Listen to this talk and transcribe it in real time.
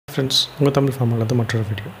Friends, உங்கள் தமிழ் ஃபார்மாவில் மற்றொரு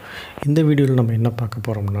video. இந்த வீடியோவில் நம்ம என்ன பார்க்க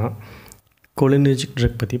போகிறோம்னா cholinergic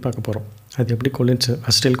ட்ரக் பற்றி பார்க்க போகிறோம். அது எப்படி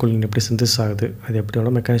அசிடைல் கொலின் எப்படி சிந்தசிஸ் ஆகுது, அது எப்படியோட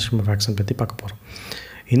மெக்கானிசம் ஆஃப் ஆக்ஷன் பற்றி பார்க்க போகிறோம்.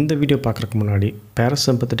 இந்த வீடியோ பார்க்குறதுக்கு முன்னாடி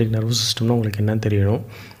பேராசிம்பத்தட்டிக் நர்வஸ் சிஸ்டம்னா உங்களுக்கு என்னன்னு தெரியணும்,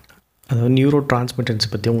 அதாவது நியூரோ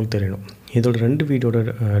டிரான்ஸ்மிட்டன்ஸ் பற்றி உங்களுக்கு தெரியணும். இதோட 2 வீடியோட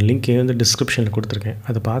லிங்க் வந்து டிஸ்கிரிப்ஷனில் கொடுத்துருக்கேன்.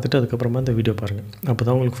 அதை பார்த்துட்டு அதுக்கப்புறமா இந்த வீடியோ பாருங்கள். அப்போ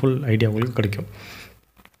தான் உங்களுக்கு ஃபுல் ஐடியா உங்களுக்கு கிடைக்கும்.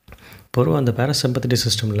 பொதுவாக அந்த பேராசிம்பத்தட்டிக்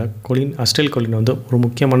சிஸ்டமில் அசிடைல் கொலின் வந்து ஒரு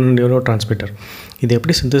முக்கியமான நியூரோ டிரான்ஸ்மிட்டர். இது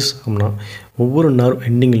எப்படி சிந்தசிஸ் ஆகும்னா, ஒவ்வொரு நர்வ்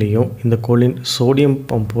எண்டிங்லேயும் இந்த கொலின் சோடியம்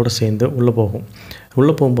பம்போடு சேர்ந்து உள்ளே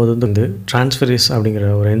போகும்போது வந்து டிரான்ஸ்ஃபரேஸ்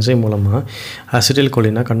அப்படிங்கிற ஒரு என்சைம் மூலமாக அசிடைல்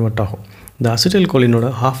கொலினாக கன்வெர்ட் ஆகும். இந்த அசிடைல் கொலினோட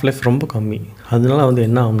ஹாஃப் லைஃப் ரொம்ப கம்மி. அதனால வந்து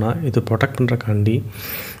என்ன ஆகும்னா, இது ப்ரொடெக்ட் பண்ணுறக்காண்டி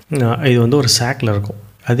இது வந்து ஒரு சாக்கில் இருக்கும்.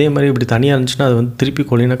 அதே மாதிரி இப்படி தனியாக இருந்துச்சுன்னா அது வந்து திருப்பி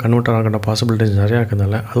கொலினாக கன்வெர்ட் ஆகிற பாசிபிலிட்டிஸ் நிறையா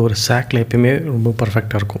இருக்கிறதுனால அது ஒரு சாக்கில் எப்பயுமே ரொம்ப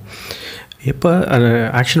பர்ஃபெக்டாக இருக்கும். இப்போ அது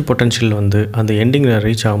ஆக்ஷன் பொட்டன்ஷியல் வந்து அந்த எண்டிங்கில்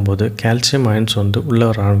ரீச் ஆகும்போது கால்சியம் அயன்ஸ் வந்து உள்ளே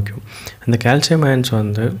வர ஆரம்பிக்கும். அந்த கால்சியம் அயன்ஸ்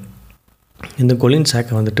வந்து இந்த கொலின்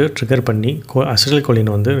சாக்கை வந்துட்டு ட்ரிகர் பண்ணி அசிடைல்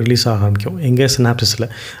கொலின் வந்து ரிலீஸ் ஆக ஆரம்பிக்கும். எங்கே சினாப்சிஸில்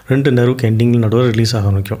 2 நர்வுக்கு எண்டிங்கில் நடுவில் ரிலீஸ் ஆக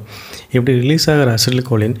ஆரம்பிக்கும். இப்படி ரிலீஸ் ஆகிற அசிடைல்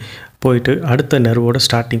கொலின் போயிட்டு அடுத்த நர்வோட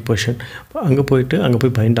ஸ்டார்டிங் பொசிஷன் அங்கே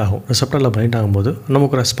போய் பைண்ட் ஆகும். ரிசப்டரில் பைண்ட் ஆகும்போது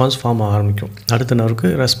நமக்கு ரெஸ்பான்ஸ் ஃபார்ம் ஆக ஆரம்பிக்கும். அடுத்த நர்வுக்கு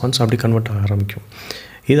ரெஸ்பான்ஸ் அப்படி கன்வெர்ட் ஆக ஆரம்பிக்கும்.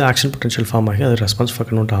 இது ஆக்ஷன் பொட்டன்ஷியல் ஃபார்ம் ஆகி அது ரெஸ்பான்ஸ்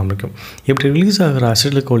கன்வெர்ட் ஆக ஆரம்பிக்கும். இப்படி ரிலீஸ் ஆகிற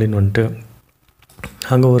அசிடைல் கொலின் வந்துட்டு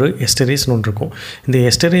அங்கே ஒரு எஸ்டரேஸ்னு ஒன்று இருக்கும். இந்த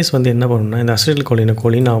எஸ்டரேஸ் வந்து என்ன பண்ணணும்னா, இந்த அசிடைல்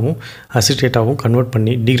கொலினாகவும் அசிட்டேட்டாகவும் கன்வெர்ட்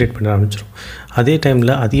பண்ணி டீக்ரேட் பண்ண ஆரம்பிச்சிடும். அதே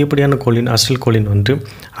டைமில் அதிகப்படியான அசிடைல் கொலின் வந்து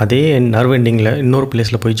அதே நர்வ் எண்டிங்கில் இன்னொரு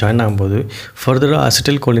பிளேஸில் போய் ஜாயின் ஆகும்போது ஃபர்தராக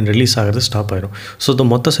அசிடைல் கொலின் ரிலீஸ் ஆகிறது ஸ்டாப் ஆகிடும். ஸோ இந்த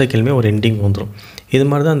மொத்த சைக்கிளுமே ஒரு எண்டிங் வந்துடும். இது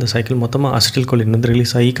மாதிரி தான் அந்த சைக்கிள் மொத்தமாக அசிடைல் கொலின் வந்து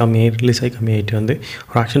ரிலீஸ் ஆகி கம்மியாகிட்டு வந்து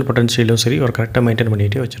ஒரு ஆக்ஷன் பொட்டன்ஷியலும் சரி ஒரு கரெக்டாக மெயின்டைன்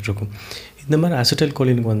பண்ணிகிட்டே வச்சுட்ருக்கும். இந்த மாதிரி அசிடைல்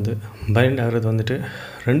கொலினுக்கு வந்து பைண்ட் ஆகிறது வந்துட்டு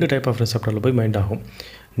 2 டைப் ஆஃப் ரெசெப்டரில் போய் பைண்ட் ஆகும்.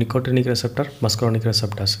 Nicotinic receptor, மஸ்காரினிக்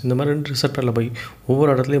ரெசெப்டர்ஸ். இந்த மாதிரி 2 ரெசெப்டரில் போய் ஒவ்வொரு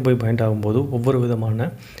இடத்துலையும் போய் பைண்ட் ஆகும்போது ஒவ்வொரு விதமான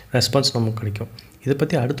ரெஸ்பான்ஸ் நமக்கு கிடைக்கும். இதை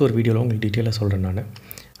பற்றி அடுத்த ஒரு வீடியோவில் உங்களுக்கு டீட்டெயிலாக சொல்கிறேன் நான்.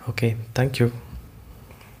 Okay, thank you.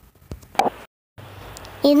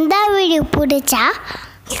 இந்த வீடியோ பிடிச்சா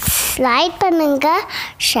லைக் பண்ணுங்கள்,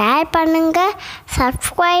 ஷேர் பண்ணுங்கள்,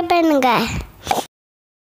 சப்ஸ்கிரைப் பண்ணுங்கள்.